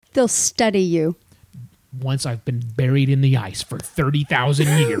They'll study you. Once I've been buried in the ice for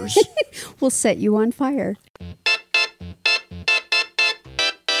 30,000 years. We'll set you on fire.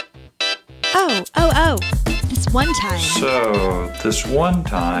 Oh. This one time. So, this one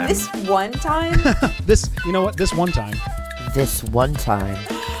time. This one time? This one time. This one time.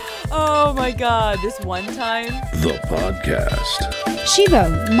 Oh my God, this one time? The podcast.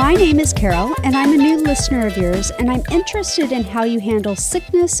 Shivo, my name is Carol, and I'm a new listener of yours, and I'm interested in how you handle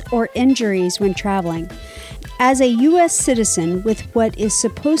sickness or injuries when traveling. As a U.S. citizen with what is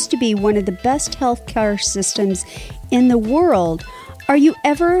supposed to be one of the best healthcare systems in the world, are you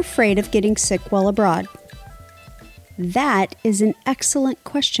ever afraid of getting sick while abroad? That is an excellent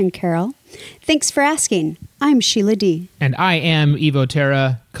question, Carol. Thanks for asking. I'm Sheila D. And I am Evo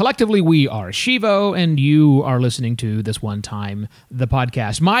Terra. Collectively, we are Shivo, and you are listening to This One Time, the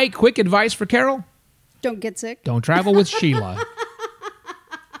podcast. My quick advice for Carol? Don't get sick. Don't travel with Sheila.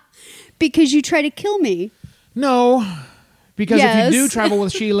 Because you try to kill me. No, because Yes. if you do travel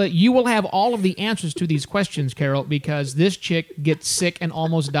with Sheila, you will have all of the answers to these questions, Carol, because this chick gets sick and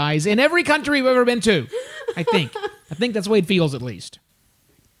almost dies in every country we've ever been to, I think. I think that's the way it feels, at least.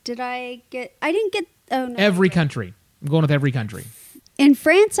 I didn't get, oh no. Every country. I'm going with every country. In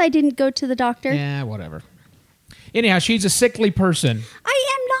France, I didn't go to the doctor. Yeah, whatever. Anyhow, she's a sickly person I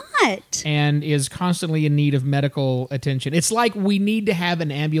am not. and is constantly in need of medical attention. It's like we need to have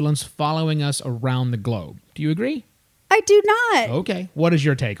an ambulance following us around the globe. Do you agree? I do not. Okay. What is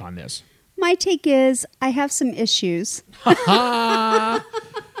your take on this? My take is I have some issues. To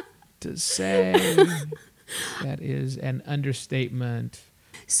say that is an understatement.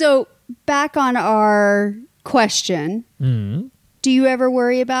 So back on our question, do you ever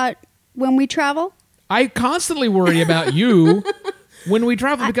worry about when we travel? I constantly worry about you when we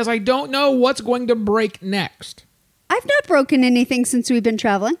travel because I don't know what's going to break next. I've not broken anything since we've been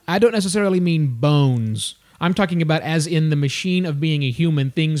traveling. I don't necessarily mean bones. I'm talking about as in the machine of being a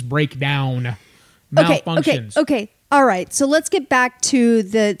human, things break down, malfunctions. Okay. All right. So let's get back to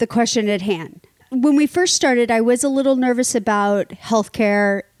the question at hand. When we first started, I was a little nervous about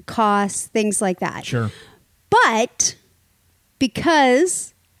healthcare costs, things like that. Sure. But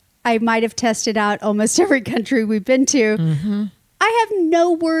because I might have tested out almost every country we've been to, I have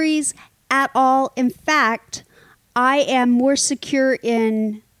no worries at all. In fact, I am more secure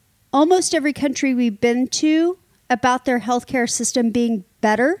in almost every country we've been to about their healthcare system being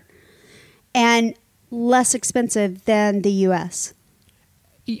better and less expensive than the U.S.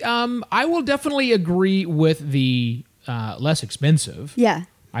 I will definitely agree with the less expensive. Yeah.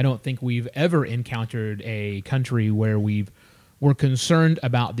 I don't think we've ever encountered a country where we're concerned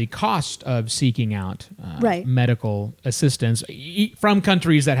about the cost of seeking out Right. medical assistance from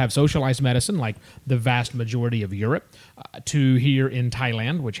countries that have socialized medicine, like the vast majority of Europe, to here in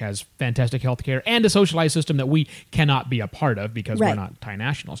Thailand, which has fantastic healthcare and a socialized system that we cannot be a part of because we're Right. not Thai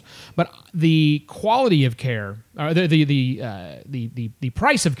nationals. But the quality of care, or the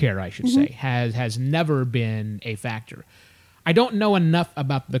price of care, I should say, has never been a factor. I don't know enough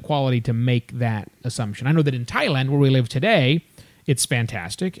about the quality to make that assumption. I know that in Thailand, where we live today, it's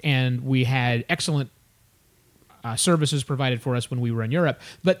fantastic, and we had excellent services provided for us when we were in Europe.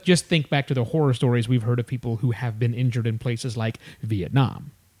 But just think back to the horror stories we've heard of people who have been injured in places like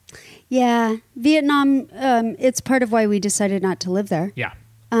Vietnam. Yeah. Vietnam, it's part of why we decided not to live there. Yeah.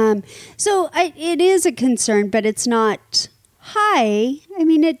 It is a concern, but it's not high. I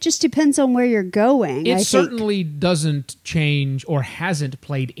mean, it just depends on where you're going. It I think. certainly doesn't change or hasn't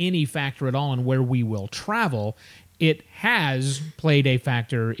played any factor at all in where we will travel. It has played a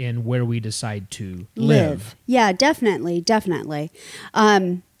factor in where we decide to live. Yeah, definitely.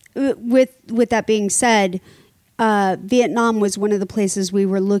 With that being said, Vietnam was one of the places we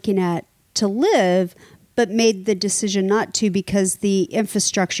were looking at to live, but made the decision not to because the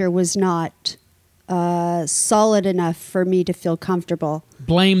infrastructure was not solid enough for me to feel comfortable.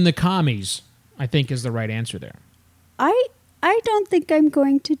 Blame the commies, I think, is the right answer there. I don't think I'm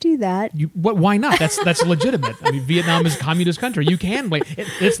going to do that. Why not? That's legitimate. I mean, Vietnam is a communist country. You can blame.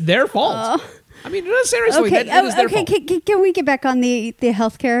 It's their fault. I mean, seriously, Okay, that is their fault. Can we get back on the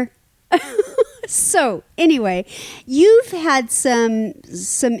healthcare? So anyway, you've had some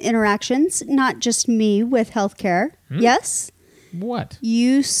interactions, not just me, with healthcare. Yes? What?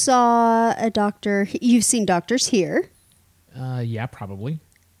 You saw a doctor. You've seen doctors here. Yeah, probably.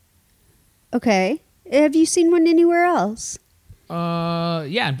 Okay. Have you seen one anywhere else?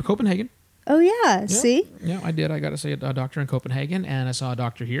 Yeah, in Copenhagen. Oh, yeah. See? Yeah, I did. I got to see a doctor in Copenhagen, and I saw a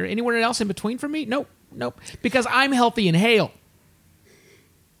doctor here. Anywhere else in between for me? Nope. Because I'm healthy and hale.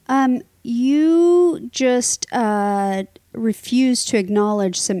 You just refuse to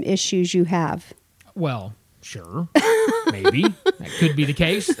acknowledge some issues you have. Well, sure. Maybe. That could be the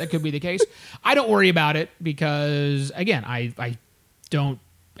case. I don't worry about it because, again, I don't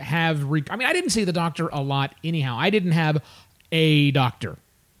have... I didn't see the doctor a lot anyhow. I didn't have a doctor.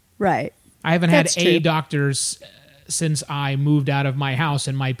 Right. I haven't That's had true. a doctor since I moved out of my house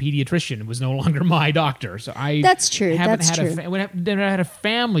and my pediatrician was no longer my doctor. So I That's true. haven't That's had true. never had a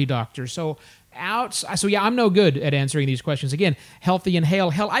family doctor. So I'm no good at answering these questions. Again, healthy and hale.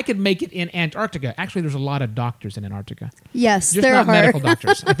 Hell, I could make it in Antarctica. Actually, there's a lot of doctors in Antarctica. Yes, Just there not are. medical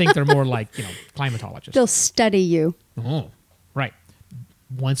doctors. I think they're more like, climatologists. They'll study you. Oh, right.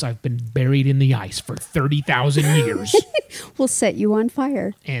 Once I've been buried in the ice for 30,000 years. We'll set you on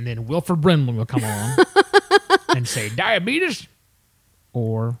fire. And then Wilford Brimley will come along and say, diabetes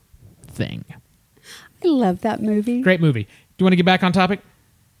or thing. I love that movie. Great movie. Do you want to get back on topic?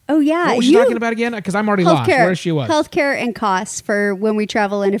 Oh, yeah. What was she talking about again? Because I'm already lost. Where she was. Healthcare and costs for when we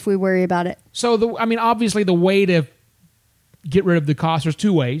travel and if we worry about it. So, obviously the way to get rid of the costs, there's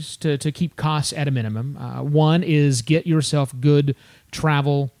two ways to keep costs at a minimum. One is get yourself good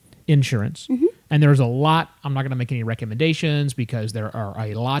travel insurance. Mm-hmm. And there's a lot. I'm not going to make any recommendations because there are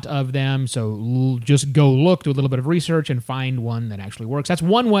a lot of them. So just go look, do a little bit of research, and find one that actually works. That's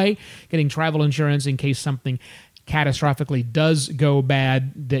one way, getting travel insurance in case something catastrophically does go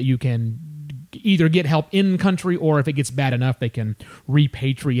bad, that you can either get help in country, or if it gets bad enough, they can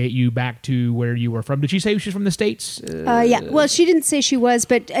repatriate you back to where you were from. Did she say she's from the States? Yeah. Well, she didn't say she was,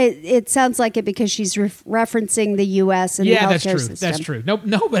 but it sounds like it because she's referencing the U.S. and the healthcare system. That's true.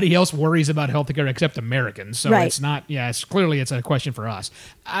 Nobody else worries about healthcare except Americans. So Right. it's not, it's clearly it's a question for us.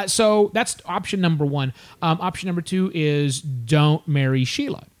 So that's option number one. Option number two is don't marry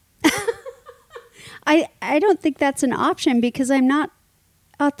Sheila. I don't think that's an option because I'm not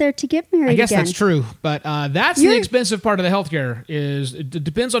out there to get married I guess again. that's true, but that's the You're- expensive part of the healthcare. Is it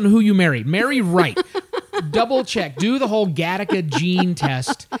depends on who you marry. Marry right. Double check. Do the whole Gattaca gene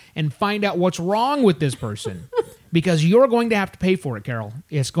test and find out what's wrong with this person, because you're going to have to pay for it, Carol.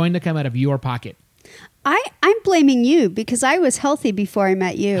 It's going to come out of your pocket. I'm blaming you because I was healthy before I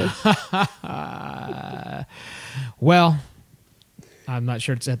met you. Well, I'm not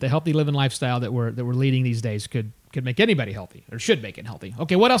sure it's that the healthy living lifestyle that we're leading these days could make anybody healthy, or should make it healthy.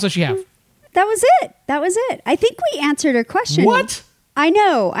 Okay, what else does she have? That was it. I think we answered her question. What? I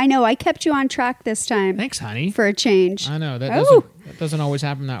know. I kept you on track this time. Thanks, honey. For a change. I know that Oh. doesn't always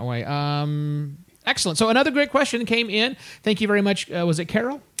happen that way. Excellent. So another great question came in. Thank you very much. Was it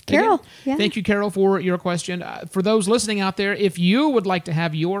Carol? Carol, Again? yeah. Thank you, Carol, for your question. For those listening out there, if you would like to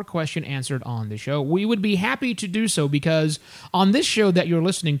have your question answered on the show, we would be happy to do so, because on this show that you're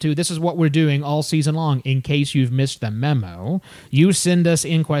listening to, this is what we're doing all season long. In case you've missed the memo, you send us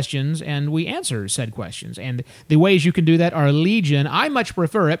in questions and we answer said questions. And the ways you can do that are legion. I much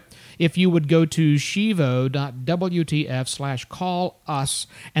prefer it if you would go to shivo.wtf/call us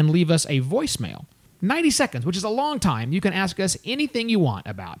and leave us a voicemail. 90 seconds, which is a long time. You can ask us anything you want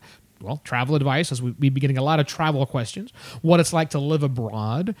about, well, travel advice, as we've been getting a lot of travel questions, what it's like to live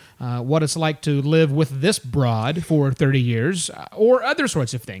abroad, what it's like to live with this broad for 30 years, or other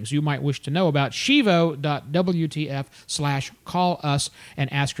sorts of things you might wish to know about. shivo.wtf/call us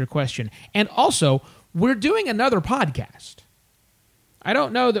and ask your question. And also, we're doing another podcast. I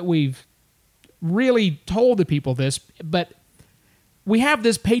don't know that we've really told the people this, but we have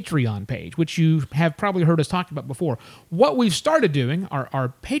this Patreon page, which you have probably heard us talk about before. What we've started doing, our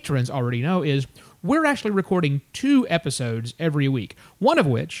patrons already know, is we're actually recording 2 episodes every week, one of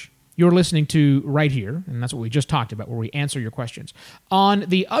which you're listening to right here, and that's what we just talked about, where we answer your questions. On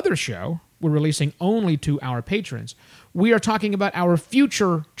the other show, we're releasing only to our patrons. We are talking about our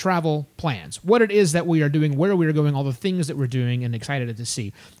future travel plans, what it is that we are doing, where we are going, all the things that we're doing, and excited to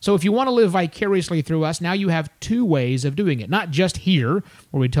see. So if you want to live vicariously through us, now you have 2 ways of doing it. Not just here,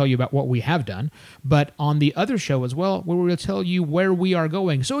 where we tell you about what we have done, but on the other show as well, where we'll tell you where we are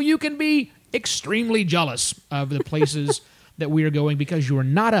going, so you can be extremely jealous of the places that we are going, because you are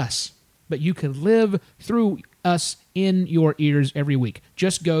not us, but you can live through us in your ears every week.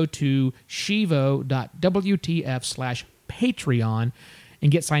 Just go to shivo.wtf/Patreon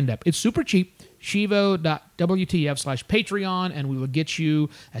and get signed up. It's super cheap. shivo.wtf/Patreon, and we will get you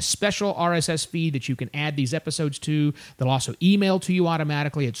a special RSS feed that you can add these episodes to. They'll also email to you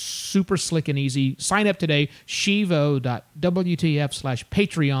automatically. It's super slick and easy. Sign up today,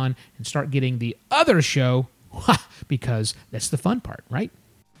 shivo.wtf/Patreon, and start getting the other show, because that's the fun part, right?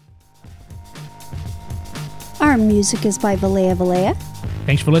 Our music is by Valea Valea.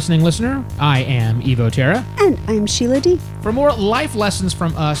 Thanks for listening, listener. I am Evo Terra. And I'm Sheila D. For more life lessons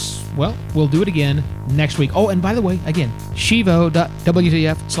from us, well, we'll do it again next week. Oh, and by the way, again,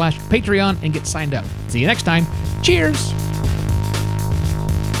 shivo.wtf/Patreon and get signed up. See you next time. Cheers.